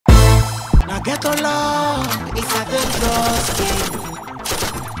Ghetto love is a dangerous game.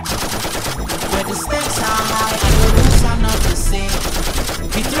 Where the stakes are high and the rules are not the same.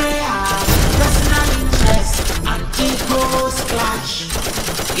 Betrayal, personal interest, and egos clash.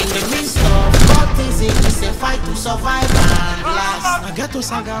 In the midst of what is it? It's a fight to survive and last. A Ghetto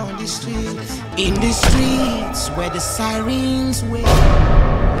Saga on the streets. In the streets where the sirens wail.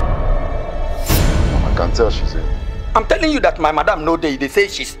 I can tell she's in. I'm telling you that my madam no day. They say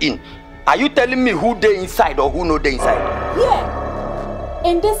she's in. Are you telling me who they inside or who no they inside?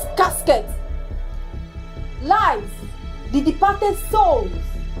 Here, in this casket, lies the departed souls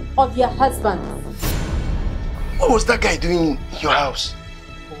of your husbands. What was that guy doing in your house?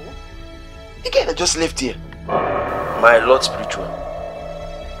 The guy that just left here. My Lord Spiritual,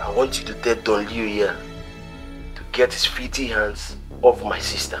 I want you to tell Don Liu here to get his filthy hands off my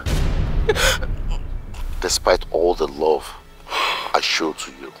sister. Despite all the love I showed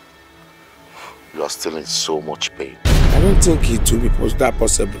to you, you are still in so much pain. I don't think it will be that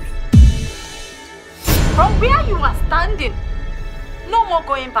possible. From where you are standing, no more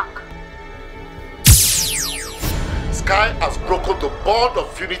going back. Sky has broken the bond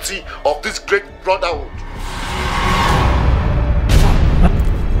of unity of this great brotherhood.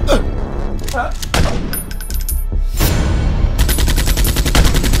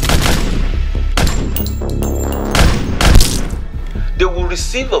 They will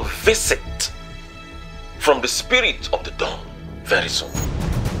receive a visit from the spirit of the dawn very soon.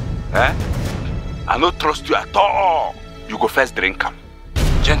 Eh? I don't trust you at all. You go first drink am.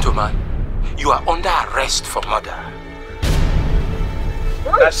 Gentlemen, you are under arrest for murder.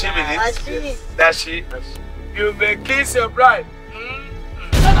 That's she, That's she. You may kiss your bride.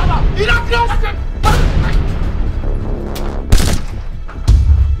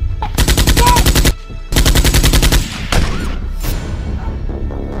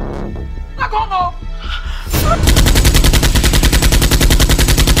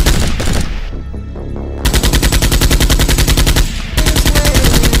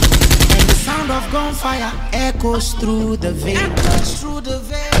 Gunfire echoes through the veil.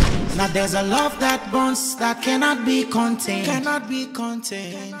 Now there's a love that burns that cannot be contained.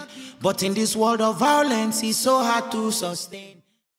 But in this world of violence, it's so hard to sustain.